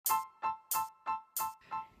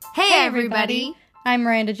Hey everybody! I'm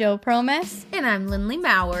Miranda Jo Promes. And I'm Lindley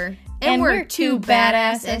Maurer. And we're two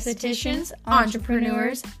badass estheticians,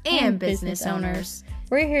 entrepreneurs, and business owners.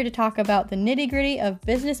 We're here to talk about the nitty-gritty of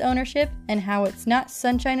business ownership and how it's not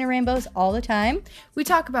sunshine and rainbows all the time. We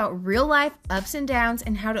talk about real life ups and downs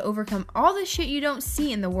and how to overcome all the shit you don't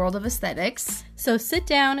see in the world of aesthetics. So sit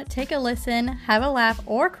down, take a listen, have a laugh,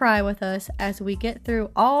 or cry with us as we get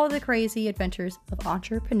through all the crazy adventures of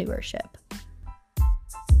entrepreneurship.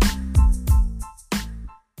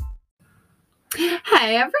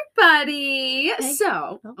 Hey everybody! Hey.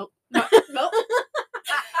 So, Oh. no. Hey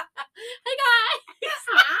guys!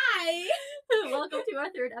 Hi! Welcome to our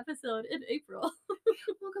third episode in April.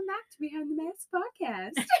 Welcome back to Behind the Mask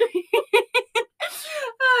podcast.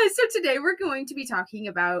 So today we're going to be talking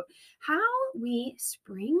about how we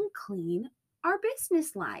spring clean our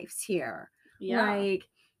business lives here. Like,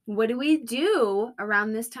 what do we do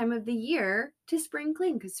around this time of the year to spring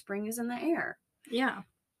clean? Because spring is in the air. Yeah.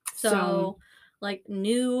 So, like,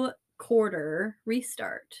 new quarter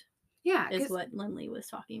restart Yeah, is what Lindley was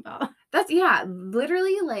talking about.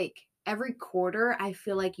 Literally, like, every quarter, I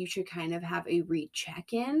feel like you should kind of have a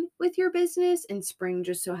recheck-in with your business, and spring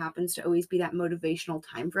just so happens to always be that motivational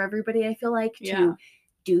time for everybody, I feel like, to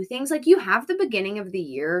do things. Like, you have the beginning of the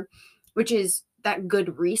year, which is that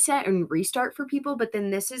good reset and restart for people, but then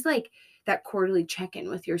this is, like, that quarterly check-in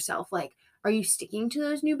with yourself. Like, are you sticking to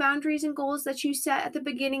those new boundaries and goals that you set at the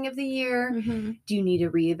beginning of the year? Mm-hmm. Do you need to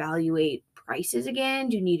reevaluate prices again?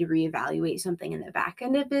 Do you need to reevaluate something in the back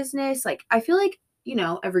end of business? Like, I feel like,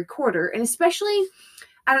 every quarter, and especially,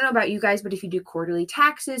 I don't know about you guys, but if you do quarterly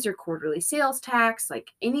taxes or quarterly sales tax, like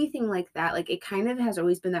anything like that, like it kind of has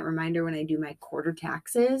always been that reminder when I do my quarter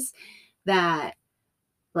taxes that,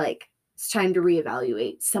 like, it's time to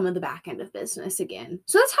reevaluate some of the back end of business again.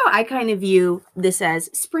 So that's how I kind of view this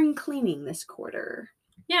as spring cleaning this quarter.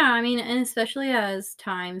 Yeah, I mean, and especially as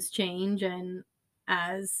times change and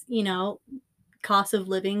as, cost of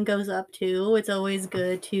living goes up too, it's always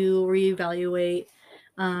good to reevaluate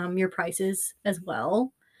your prices as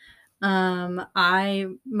well. I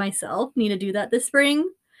myself need to do that this spring,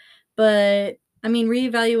 but I mean,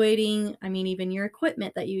 reevaluating, even your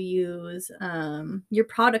equipment that you use, your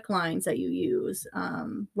product lines that you use,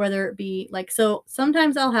 whether it be so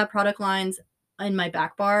sometimes I'll have product lines in my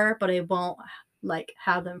back bar, but I won't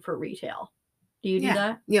have them for retail. Do you do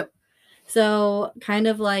that? Yep. So kind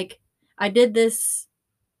of like I did this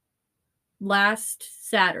last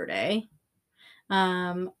Saturday.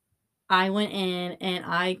 I went in and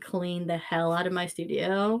I cleaned the hell out of my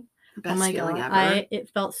studio. Best oh my feeling god, ever. it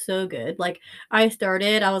felt so good. Like I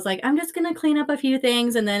was like, I'm just gonna clean up a few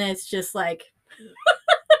things, and then it's just like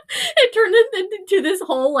it turned into this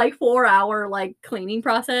whole 4-hour cleaning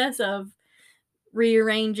process of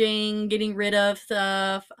rearranging, getting rid of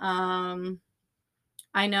stuff.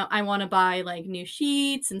 I know I want to buy new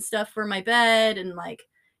sheets and stuff for my bed, and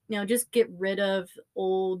just get rid of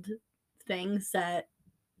old things that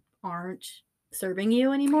aren't serving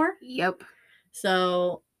you anymore. Yep.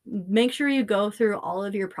 So make sure you go through all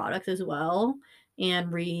of your products as well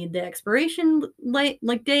and read the expiration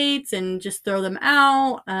dates and just throw them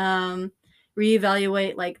out.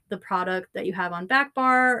 Reevaluate the product that you have on back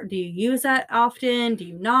bar. Do you use that often? Do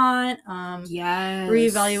you not? Yes.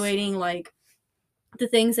 Reevaluating the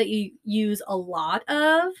things that you use a lot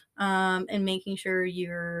of, and making sure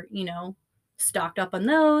you're, stocked up on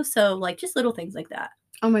those. So just little things like that.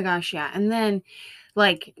 Oh my gosh, yeah. And then,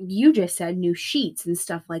 like you just said, new sheets and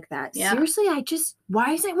stuff like that. Yeah. Seriously,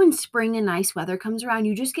 why is it when spring and nice weather comes around,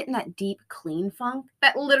 you just get in that deep clean funk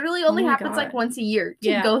that literally only happens once a year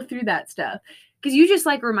to go through that stuff? Because you just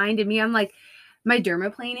reminded me, I'm my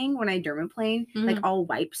dermaplaning, when I dermaplane, I'll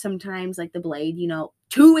wipe sometimes the blade,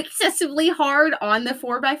 too excessively hard on the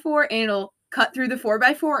 4x4, and it'll cut through the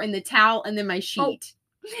 4x4 and the towel and then my sheet.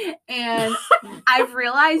 And I've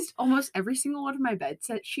realized almost every single one of my bed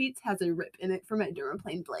set sheets has a rip in it from my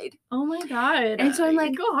dermaplane blade. Oh my god. And so I'm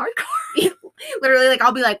go hardcore. Literally,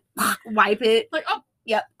 I'll be wipe it. Oh,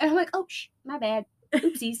 yep. And I'm oh, my bad.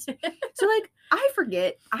 Oopsies. So I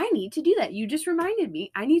forget I need to do that. You just reminded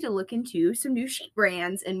me. I need to look into some new sheet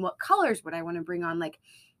brands and what colors would I want to bring on,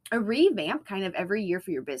 a revamp kind of every year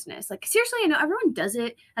for your business. Seriously, I know everyone does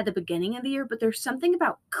it at the beginning of the year, but there's something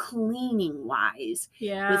about cleaning wise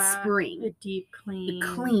with spring. A deep clean. The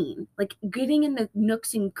clean. Getting in the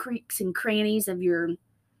nooks and creaks and crannies of your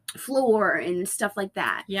floor and stuff like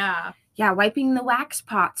that. Yeah. Yeah, wiping the wax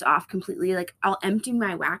pots off completely. I'll empty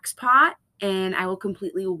my wax pot and I will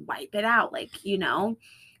completely wipe it out.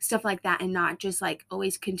 stuff like that, and not just like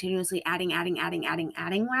always continuously adding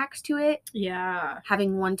wax to it. Yeah.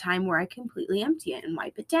 Having one time where I completely empty it and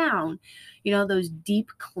wipe it down. You know, those deep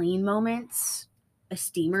clean moments, a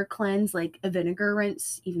steamer cleanse, like a vinegar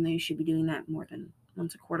rinse, even though you should be doing that more than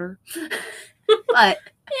once a quarter. But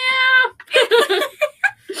yeah.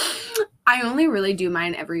 I only really do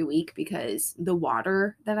mine every week because the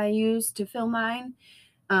water that I use to fill mine,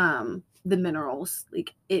 the minerals,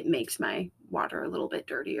 like it makes my water a little bit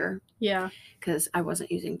dirtier. Yeah. Because I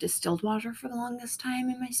wasn't using distilled water for the longest time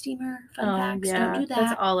in my steamer. Fun facts. Yeah. Don't do that.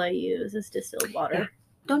 That's all I use is distilled water. Yeah.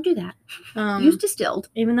 Don't do that. Use distilled.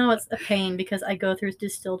 Even though it's a pain because I go through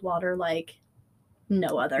distilled water like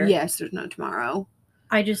no other. Yes, there's no tomorrow.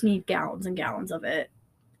 I just need gallons and gallons of it.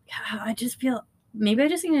 I just feel maybe I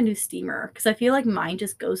just need a new steamer because I feel like mine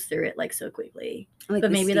just goes through it like so quickly. Like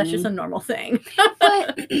but maybe that's just a normal thing.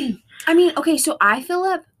 But I mean, okay, so I fill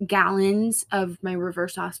up gallons of my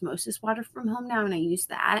reverse osmosis water from home now, and I use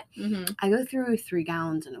that. Mm-hmm. I go through 3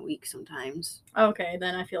 gallons in a week sometimes. Okay,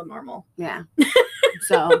 then I feel normal. Yeah.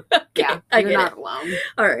 So yeah, you're not alone.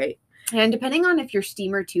 All right. And depending on if your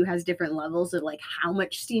steamer too has different levels of like how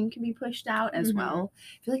much steam can be pushed out as well.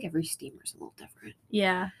 I feel like every steamer is a little different.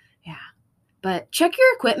 Yeah. Yeah. But check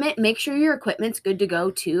your equipment. Make sure your equipment's good to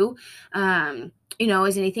go too. You know,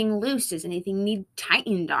 is anything loose? Does anything need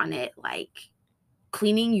tightened on it? Like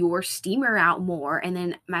cleaning your steamer out more. And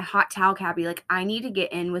then my hot towel cabbie, like I need to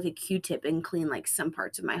get in with a Q-tip and clean like some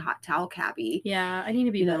parts of my hot towel cabbie. Yeah, I need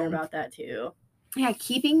to be better about that too. Yeah,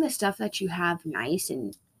 keeping the stuff that you have nice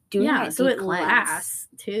and doing that so it lasts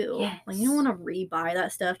too. Yes. Like you don't want to rebuy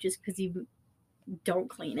that stuff just because you don't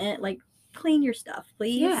clean it. Like clean your stuff,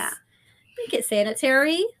 please. Yeah. Make it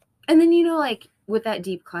sanitary. And then, you know, like with that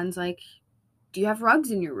deep cleanse, like, do you have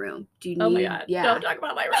rugs in your room? Do you need? Oh my God. Yeah. Don't talk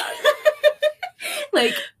about my rug.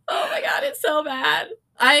 Like, oh my God, it's so bad.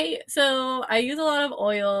 I use a lot of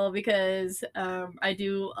oil because I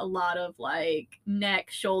do a lot of like neck,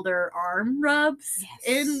 shoulder, arm rubs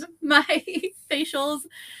in my facials.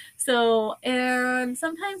 So, and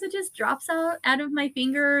sometimes it just drops out of my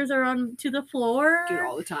fingers or onto the floor. Do it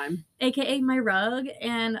all the time. AKA my rug.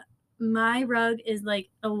 And my rug is like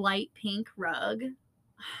a light pink rug.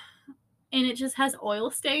 And it just has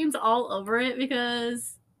oil stains all over it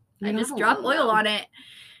because I just dropped oil on it.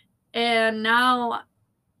 And now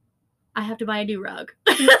I have to buy a new rug.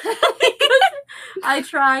 I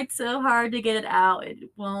tried so hard to get it out. It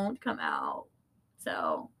won't come out.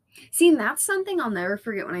 So. See, that's something I'll never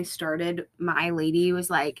forget when I started. My lady was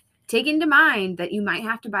like, take into mind that you might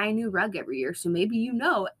have to buy a new rug every year. So maybe, you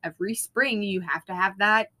know, every spring you have to have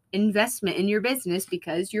that investment in your business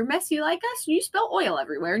because you're messy like us and you spill oil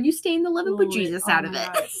everywhere and you stain the living bejesus out of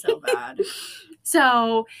it. God, it's so bad.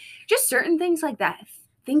 So just certain things like that.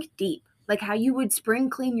 Think deep. Like how you would spring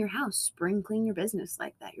clean your house, spring clean your business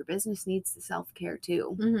like that. Your business needs the self-care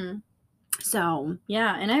too. Mm-hmm. So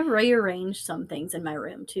yeah, and I've rearranged some things in my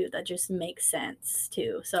room too that just make sense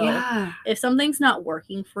too. So if something's not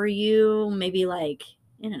working for you, maybe like,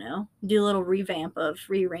 I don't know, do a little revamp of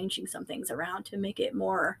rearranging some things around to make it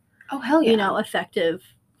more, you know, effective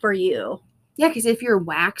for you. Yeah, because if you're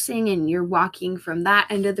waxing and you're walking from that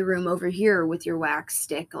end of the room over here with your wax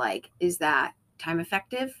stick, like, is that time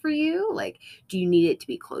effective for you? Like, do you need it to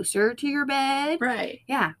be closer to your bed? Right.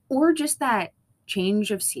 Yeah. Or just that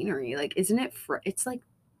change of scenery. Like, isn't it it's like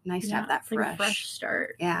nice to have that fresh. Like a fresh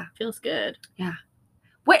start. Yeah. Feels good. Yeah.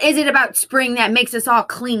 What is it about spring that makes us all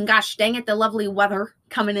clean? Gosh dang it, the lovely weather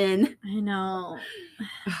coming in. I know.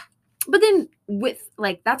 But then with,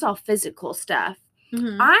 like, that's all physical stuff.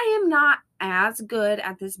 Mm-hmm. I am not as good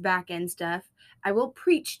at this back end stuff. I will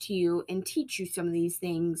preach to you and teach you some of these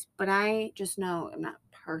things, but I just know I'm not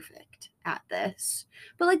perfect at this.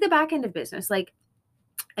 But like the back end of business, like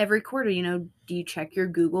every quarter, you know, do you check your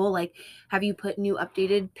Google? Like, have you put new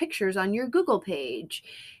updated pictures on your Google page?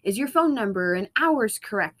 Is your phone number and hours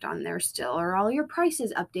correct on there still? Are all your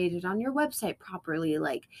prices updated on your website properly?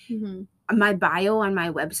 Like, my bio on my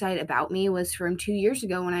website about me was from 2 years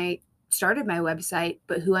ago when I started my website,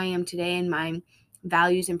 but who I am today and my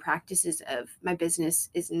values and practices of my business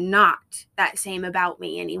is not that same about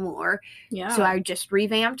me anymore. Yeah. So I just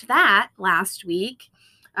revamped that last week.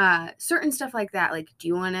 Certain stuff like that. Like, do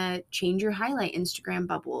you want to change your highlight Instagram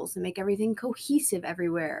bubbles and make everything cohesive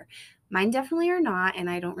everywhere? Mine definitely are not, and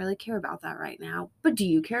I don't really care about that right now. But do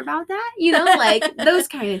you care about that? You know, like those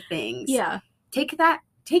kind of things. Yeah. Take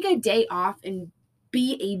a day off and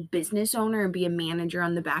be a business owner and be a manager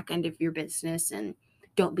on the back end of your business, and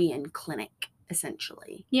don't be in clinic,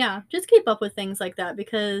 essentially. Yeah, just keep up with things like that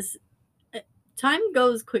because time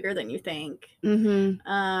goes quicker than you think. Mm-hmm.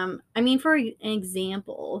 I mean, for an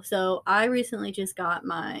example, so I recently just got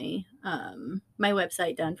my my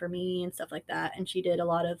website done for me and stuff like that, and she did a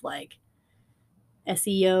lot of like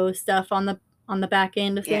SEO stuff on the back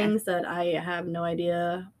end of things that I have no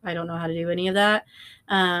idea. I don't know how to do any of that.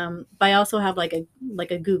 But I also have like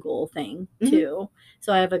a Google thing too.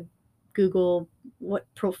 So I have a Google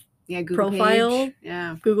Google profile, page.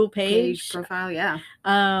 Yeah, Google page profile. Yeah,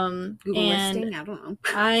 Google listing. I don't know.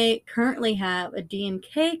 I currently have a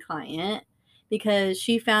DMK client because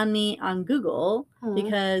she found me on Google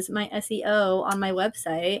because my SEO on my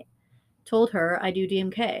website told her I do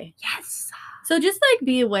DMK. Yes. So just like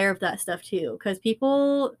be aware of that stuff too, because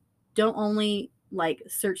people don't only like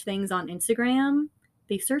search things on Instagram,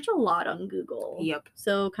 they search a lot on Google. Yep.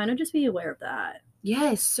 So kind of just be aware of that.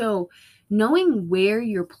 Yes. So knowing where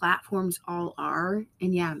your platforms all are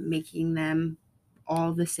and making them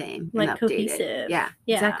all the same, like and updated. Cohesive. Yeah,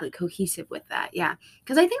 exactly. Cohesive with that. Yeah.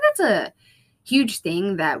 Because I think that's a huge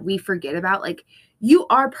thing that we forget about. Like, you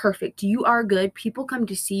are perfect. You are good. People come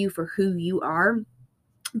to see you for who you are.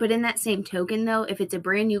 But in that same token, though, if it's a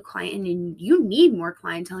brand new client and you need more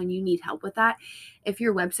clientele and you need help with that, if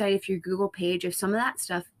your website, if your Google page, if some of that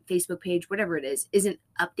stuff, Facebook page, whatever it is, isn't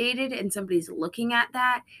updated and somebody's looking at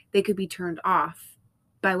that, they could be turned off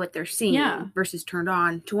by what they're seeing versus turned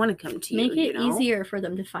on to want to come to you. Make it easier for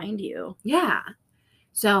them to find you. Yeah.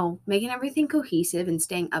 So making everything cohesive and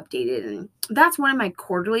staying updated. And that's one of my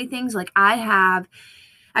quarterly things. Like I have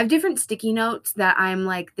different sticky notes that I'm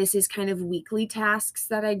like, this is kind of weekly tasks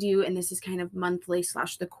that I do. And this is kind of monthly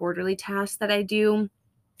 / the quarterly tasks that I do.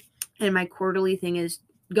 And my quarterly thing is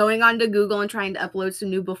going onto Google and trying to upload some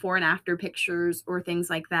new before and after pictures or things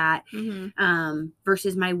like that.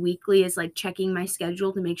 Versus my weekly is like checking my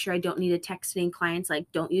schedule to make sure I don't need to text any clients. Like,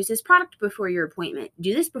 don't use this product before your appointment.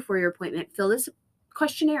 Do this before your appointment. Fill this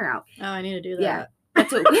questionnaire out. Oh, I need to do that. Yeah.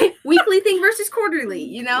 That's a weekly thing versus quarterly,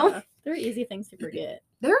 you know? Yeah. They're easy things to forget.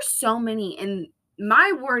 There are so many. And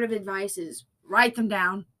my word of advice is write them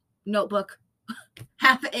down. Notebook.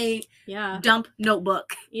 Have a dump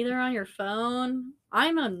notebook. Either on your phone.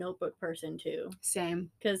 I'm a notebook person too. Same.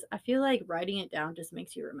 Because I feel like writing it down just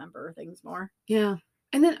makes you remember things more. Yeah.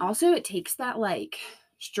 And then also it takes that like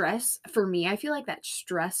stress. For me, I feel like that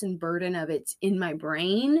stress and burden of it's in my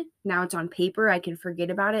brain. Now it's on paper. I can forget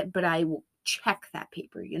about it, but I will check that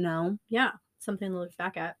paper, you know? Yeah. Something to look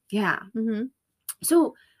back at. Yeah.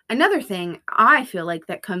 So another thing I feel like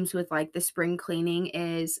that comes with like the spring cleaning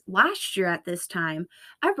is last year at this time,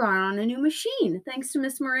 I brought on a new machine thanks to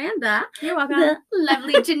Miss Miranda. You're welcome. The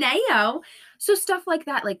lovely Janeo. So stuff like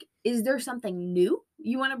that, like, is there something new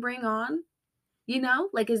you want to bring on? You know,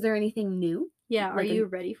 like, is there anything new? Yeah. Are you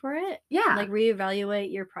ready for it? Yeah. Like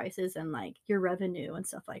reevaluate your prices and like your revenue and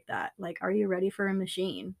stuff like that. Like, are you ready for a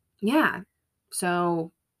machine? Yeah.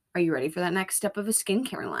 So are you ready for that next step of a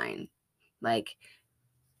skincare line? Like,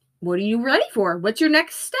 what are you ready for? What's your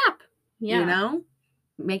next step? Yeah. You know,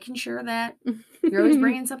 making sure that you're always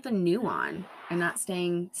bringing something new on and not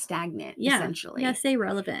staying stagnant, essentially. Yeah, stay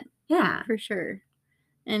relevant. Yeah. For sure.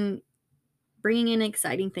 And bringing in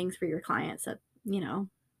exciting things for your clients that, you know,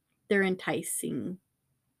 they're enticing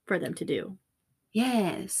for them to do.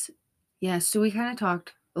 Yes. Yes. So we kind of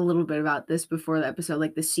talked a little bit about this before the episode,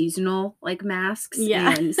 like the seasonal like masks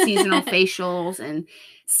and seasonal facials and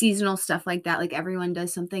seasonal stuff like that. Like everyone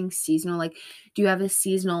does something seasonal. Like, do you have a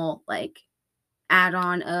seasonal like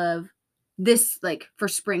add-on of this, like for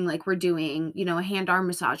spring, like we're doing, you know, a hand arm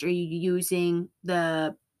massage? Are you using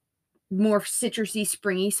the more citrusy,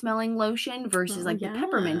 springy smelling lotion versus the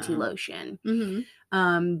pepperminty lotion?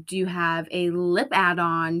 Do you have a lip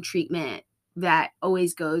add-on treatment that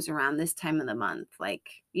always goes around this time of the month? Like,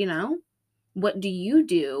 you know, what do you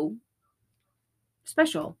do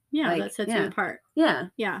special? Yeah, that sets you apart. Yeah.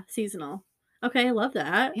 Yeah, seasonal. Okay, I love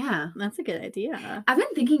that. Yeah. That's a good idea. I've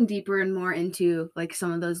been thinking deeper and more into like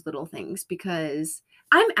some of those little things because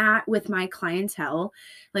I'm at with my clientele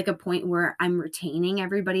like a point where I'm retaining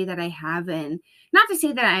everybody that I have. And not to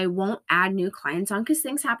say that I won't add new clients on because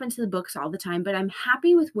things happen to the books all the time, but I'm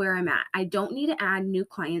happy with where I'm at. I don't need to add new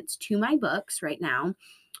clients to my books right now,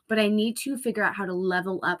 but I need to figure out how to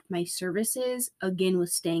level up my services again with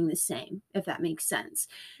staying the same, if that makes sense.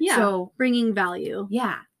 Yeah. So bringing value.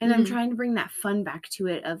 Yeah. And I'm trying to bring that fun back to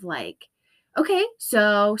it of like, okay,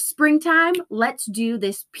 so springtime, let's do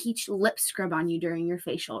this peach lip scrub on you during your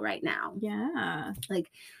facial right now. Yeah. Like,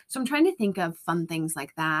 so I'm trying to think of fun things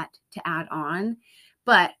like that to add on,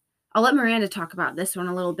 but I'll let Miranda talk about this one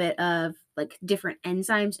a little bit of like different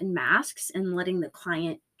enzymes and masks and letting the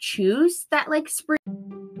client choose that like spring.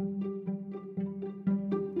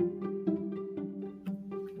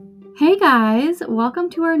 Hey guys, welcome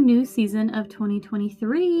to our new season of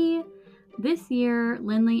 2023. This year,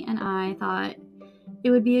 Lindley and I thought it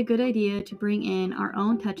would be a good idea to bring in our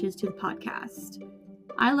own touches to the podcast.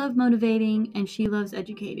 I love motivating and she loves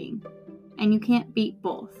educating, and you can't beat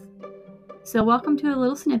both. So welcome to a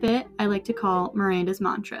little snippet I like to call Miranda's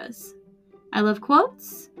Mantras. I love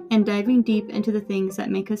quotes and diving deep into the things that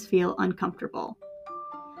make us feel uncomfortable.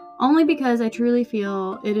 Only because I truly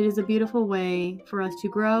feel it is a beautiful way for us to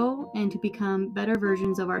grow and to become better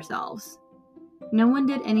versions of ourselves. No one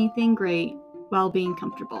did anything great while being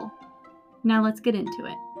comfortable. Now let's get into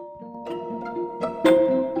it.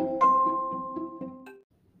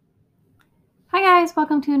 Hi guys,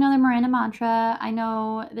 welcome to another Miranda Mantra. I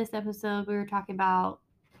know this episode we were talking about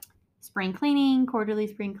spring cleaning, quarterly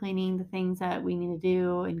spring cleaning, the things that we need to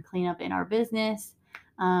do and clean up in our business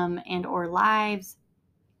and or lives.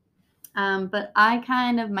 But I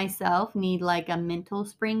kind of myself need like a mental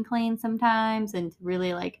spring clean sometimes and to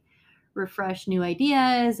really like refresh new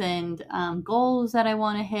ideas and goals that I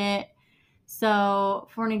want to hit. So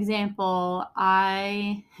for an example,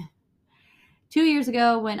 2 years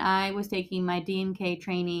ago when I was taking my DMK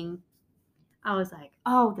training, I was like,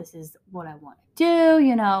 oh, this is what I want to do.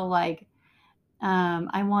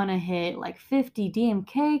 I want to hit like 50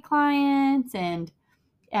 DMK clients, and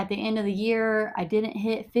at the end of the year, I didn't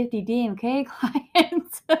hit 50 DMK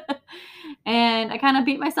clients. And I kind of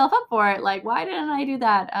beat myself up for it. Like, why didn't I do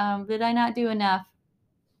that? Did I not do enough?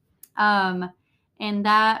 And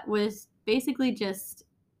that was basically just,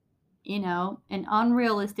 an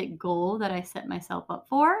unrealistic goal that I set myself up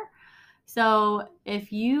for. So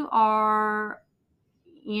if you are,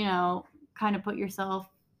 kind of put yourself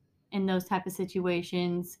in those type of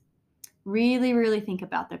situations, really, really think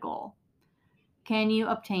about the goal. Can you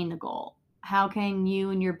obtain the goal? How can you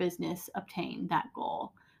and your business obtain that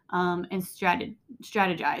goal and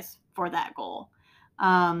strategize for that goal?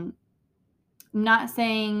 Not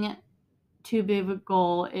saying too big of a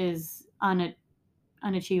goal is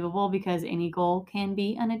unachievable, because any goal can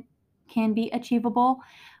be achievable,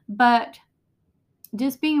 but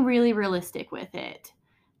just being really realistic with it,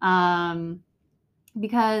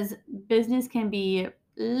 because business can be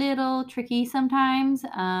little tricky sometimes.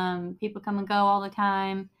 People come and go all the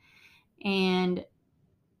time, and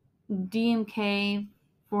DMK,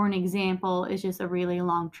 for an example, is just a really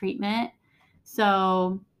long treatment.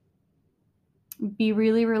 So be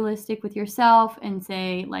really realistic with yourself and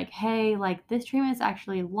say like, hey, like this treatment is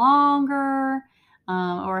actually longer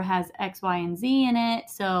or has X, Y, and Z in it.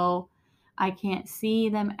 So I can't see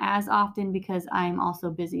them as often because I'm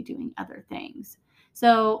also busy doing other things.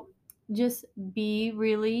 So just be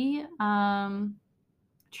really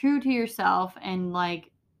true to yourself and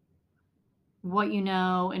like what you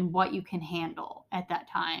know and what you can handle at that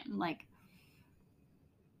time. Like,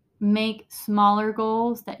 make smaller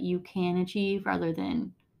goals that you can achieve rather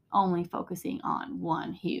than only focusing on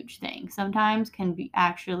one huge thing. Sometimes can be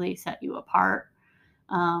actually set you apart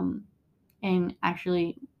and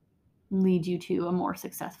actually lead you to a more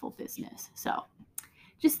successful business. So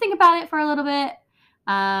just think about it for a little bit.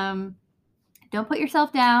 Don't put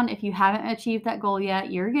yourself down if you haven't achieved that goal yet.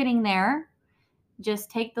 You're getting there. Just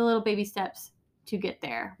take the little baby steps to get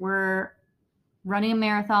there. We're running a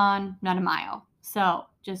marathon, not a mile. So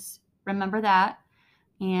just remember that.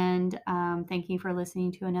 And thank you for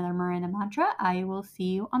listening to another Miranda Mantra. I will see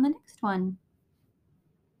you on the next one.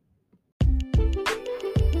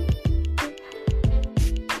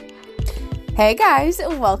 Hey guys,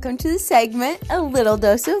 welcome to the segment, A Little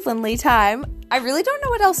Dose of Lindley Time. I really don't know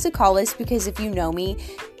what else to call this because if you know me,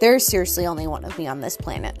 there's seriously only one of me on this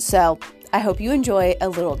planet. So I hope you enjoy A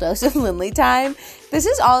Little Dose of Lindley Time. This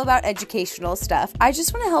is all about educational stuff. I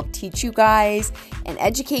just want to help teach you guys and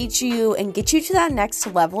educate you and get you to that next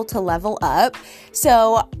level to level up.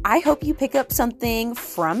 So I hope you pick up something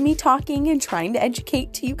from me talking and trying to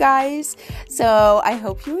educate to you guys. So I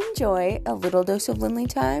hope you enjoy A Little Dose of Lindley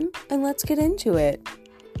Time, and let's get into it.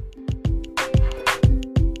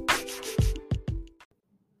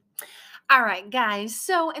 All right, guys.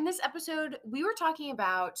 So in this episode, we were talking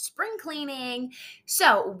about spring cleaning.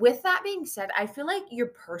 So with that being said, I feel like your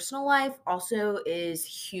personal life also is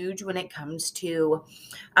huge when it comes to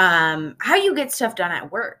how you get stuff done at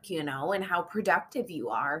work, and how productive you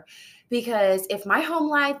are. Because if my home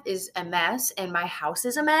life is a mess and my house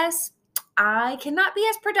is a mess, I cannot be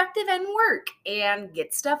as productive and work and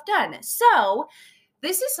get stuff done. So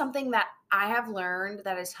this is something that I have learned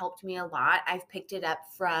that has helped me a lot. I've picked it up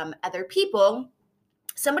from other people.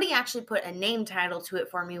 Somebody actually put a name title to it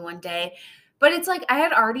for me one day, but it's like I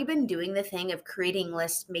had already been doing the thing of creating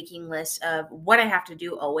lists, making lists of what I have to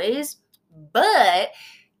do always, but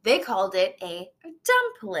They called it a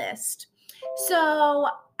dump list. So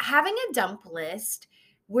having a dump list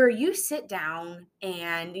where you sit down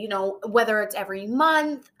and, whether it's every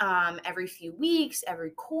month, every few weeks,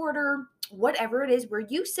 every quarter, whatever it is, where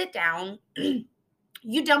you sit down,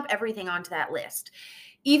 you dump everything onto that list.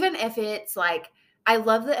 Even if it's like, I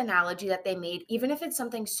love the analogy that they made, even if it's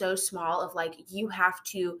something so small of like, you have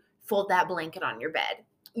to fold that blanket on your bed,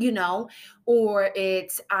 or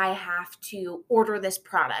it's, I have to order this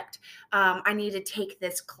product. I need to take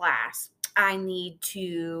this class. I need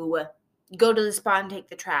to go to the spa and take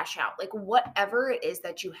the trash out. Like whatever it is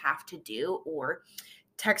that you have to do, or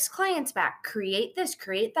text clients back, create this,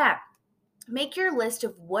 create that. Make your list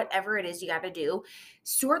of whatever it is you got to do.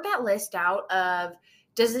 Sort that list out of,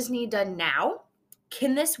 does this need done now?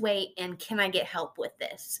 Can this wait? And can I get help with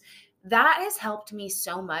this? That has helped me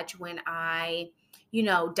so much when I,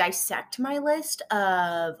 dissect my list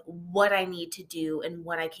of what I need to do and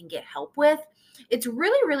what I can get help with. It's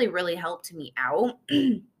really, really, really helped me out.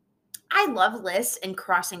 I love lists and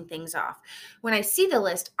crossing things off. When I see the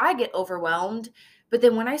list, I get overwhelmed. But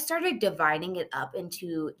then when I started dividing it up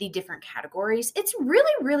into the different categories, it's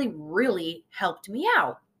really, really, really helped me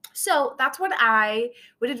out. So that's what I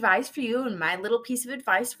would advise for you, and my little piece of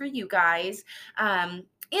advice for you guys. And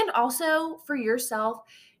also for yourself,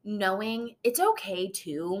 knowing it's okay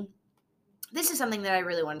to, this is something that I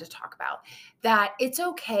really wanted to talk about, that it's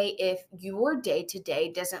okay if your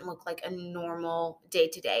day-to-day doesn't look like a normal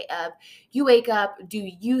day-to-day of you wake up, do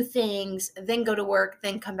you things, then go to work,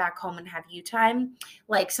 then come back home and have you time.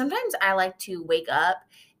 Like sometimes I like to wake up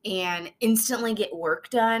and instantly get work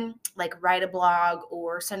done, like write a blog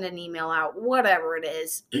or send an email out, whatever it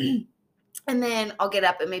is. And then I'll get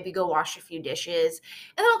up and maybe go wash a few dishes,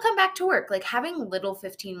 and then I'll come back to work. Like having little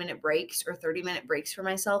 15-minute breaks or 30-minute breaks for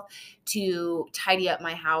myself to tidy up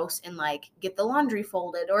my house and like get the laundry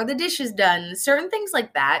folded or the dishes done. Certain things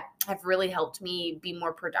like that have really helped me be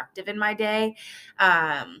more productive in my day.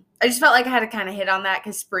 I just felt like I had to kind of hit on that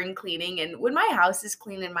because spring cleaning, and when my house is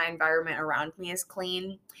clean and my environment around me is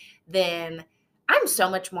clean, then I'm so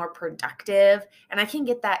much more productive and I can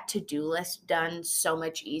get that to-do list done so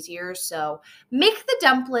much easier. So make the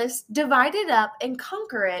dump list, divide it up and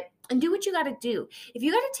conquer it, and do what you got to do. If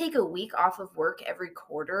you got to take a week off of work every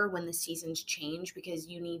quarter when the seasons change because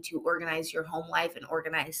you need to organize your home life and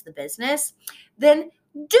organize the business, then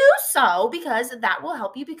do so, because that will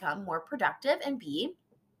help you become more productive and be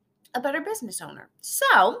a better business owner.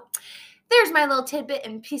 So there's my little tidbit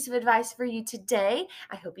and piece of advice for you today.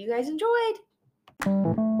 I hope you guys enjoyed.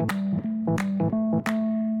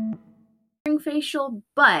 Facial,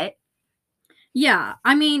 but yeah,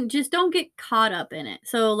 I mean, just don't get caught up in it.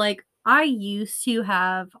 So like I used to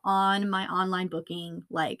have on my online booking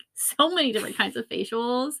like so many different kinds of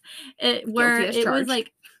facials where it was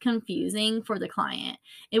like confusing for the client.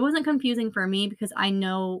 It wasn't confusing for me because I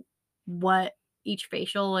know what each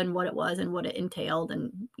facial and what it was and what it entailed,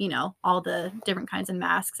 and all the different kinds of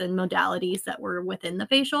masks and modalities that were within the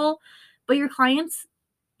facial. But your clients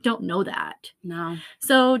don't know that. No.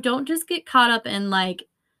 So don't just get caught up in like,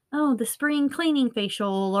 oh, the spring cleaning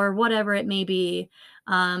facial or whatever it may be.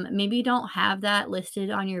 Maybe don't have that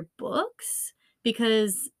listed on your books,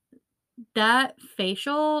 because that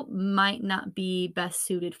facial might not be best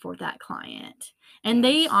suited for that client. And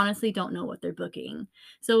they honestly don't know what they're booking.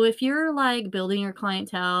 So if you're like building your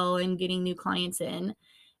clientele and getting new clients in,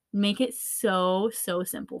 make it so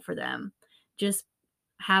simple for them. Just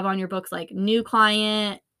have on your books like new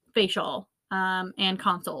client facial and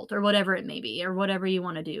consult, or whatever it may be, or whatever you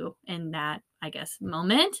want to do in that, I guess,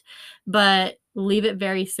 moment. But leave it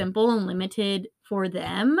very simple and limited for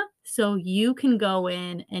them so you can go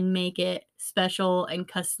in and make it special and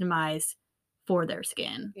customized for their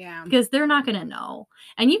skin. Yeah. Because they're not going to know.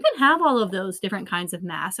 And you can have all of those different kinds of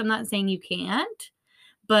masks. I'm not saying you can't,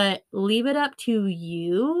 but leave it up to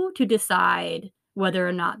you to decide whether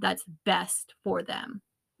or not that's best for them.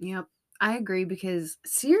 Yep. I agree, because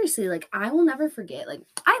seriously, like I will never forget, like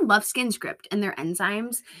I love SkinScript and their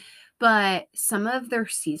enzymes, but some of their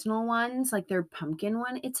seasonal ones, like their pumpkin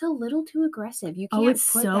one, it's a little too aggressive. You can't it's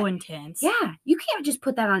so intense. Yeah. You can't just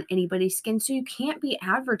put that on anybody's skin. So you can't be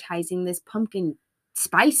advertising this pumpkin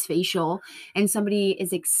spice facial and somebody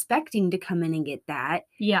is expecting to come in and get that.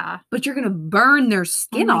 Yeah. But you're going to burn their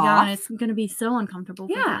skin off. God, it's going to be so uncomfortable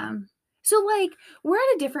for them. So like we're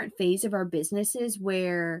at a different phase of our businesses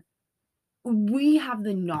where we have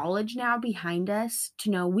the knowledge now behind us to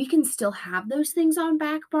know we can still have those things on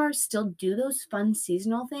back bars, still do those fun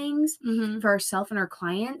seasonal things for ourselves and our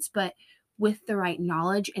clients, but with the right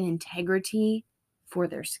knowledge and integrity for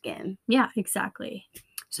their skin. Yeah, exactly.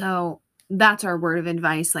 So that's our word of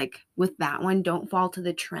advice. Like with that one, don't fall to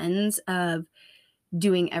the trends of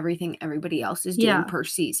doing everything everybody else is doing per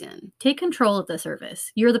season. Take control of the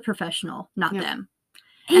service. You're the professional, not them.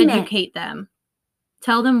 Amen. Educate them.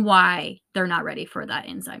 Tell them why they're not ready for that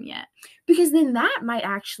enzyme yet. Because then that might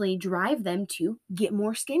actually drive them to get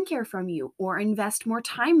more skincare from you or invest more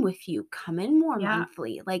time with you, come in more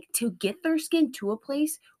monthly, like to get their skin to a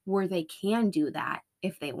place where they can do that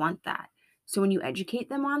if they want that. So when you educate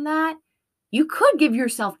them on that, you could give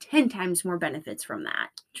yourself 10 times more benefits from that.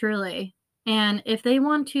 Truly. And if they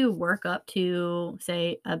want to work up to,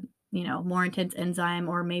 say, a more intense enzyme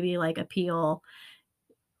or maybe like a peel,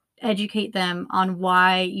 educate them on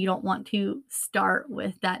why you don't want to start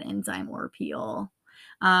with that enzyme or peel.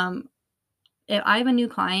 If I have a new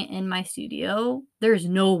client in my studio, there's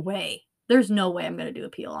no way I'm going to do a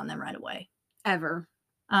peel on them right away. Ever.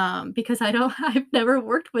 Because I've never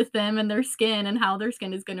worked with them and their skin and how their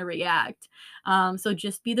skin is going to react. So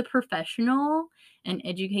just be the professional and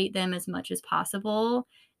educate them as much as possible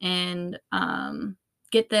and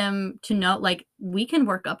get them to know, like, we can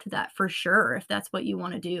work up to that for sure if that's what you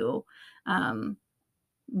want to do.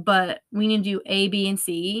 But we need to do A, B, and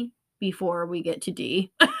C before we get to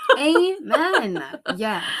D. Amen.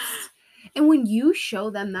 Yes. And when you show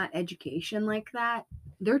them that education like that,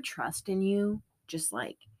 their trust in you just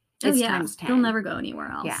like it's times 10. They'll never go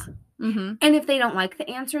anywhere else. Yeah. Mm-hmm. And if they don't like the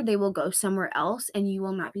answer, they will go somewhere else and you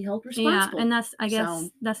will not be held responsible. Yeah,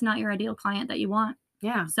 and that's not your ideal client that you want.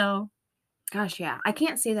 Yeah. So gosh, yeah. I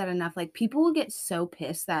can't say that enough. Like, people will get so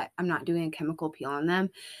pissed that I'm not doing a chemical peel on them.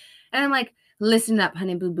 And I'm like, listen up,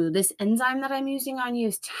 honey boo boo. This enzyme that I'm using on you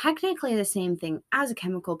is technically the same thing as a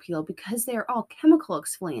chemical peel because they're all chemical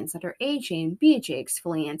exfoliants that are AHA and BHA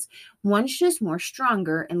exfoliants. One's just more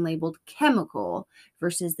stronger and labeled chemical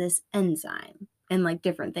versus this enzyme and like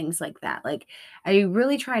different things like that. Like, I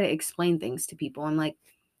really try to explain things to people. I'm like,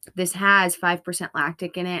 this has 5%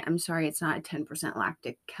 lactic in it. I'm sorry, it's not a 10%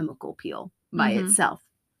 lactic chemical peel by itself.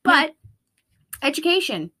 But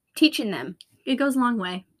education, teaching them. It goes a long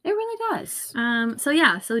way. It really does.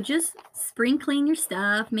 So just spring clean your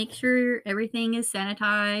stuff. Make sure everything is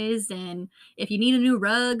sanitized. And if you need a new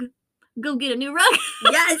rug, go get a new rug.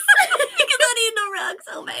 Yes. Because I need a new rug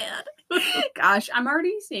so bad. Gosh, I'm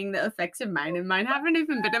already seeing the effects of mine, and mine haven't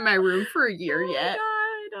even been in my room for a year yet.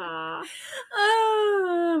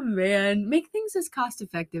 Oh, man. Make things as cost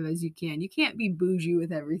effective as you can. You can't be bougie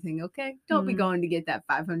with everything, okay? Don't be going to get that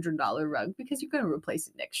 $500 rug because you're going to replace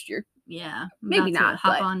it next year. Yeah. Maybe not.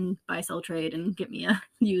 Hop on Buy Sell Trade and get me a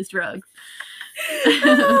used rug.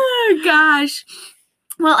 Oh, gosh.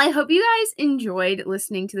 Well, I hope you guys enjoyed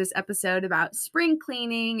listening to this episode about spring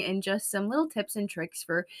cleaning and just some little tips and tricks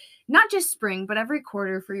for not just spring, but every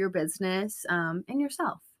quarter for your business and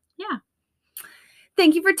yourself. Yeah.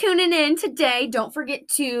 Thank you for tuning in today. Don't forget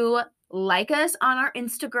to like us on our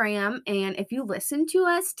Instagram. And if you listen to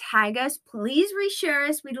us, tag us. Please reshare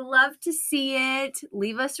us. We'd love to see it.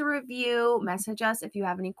 Leave us a review. Message us if you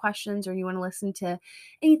have any questions or you want to listen to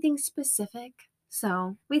anything specific.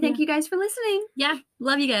 So we thank you guys for listening. Yeah.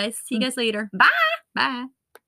 Love you guys. See you guys later. Bye. Bye.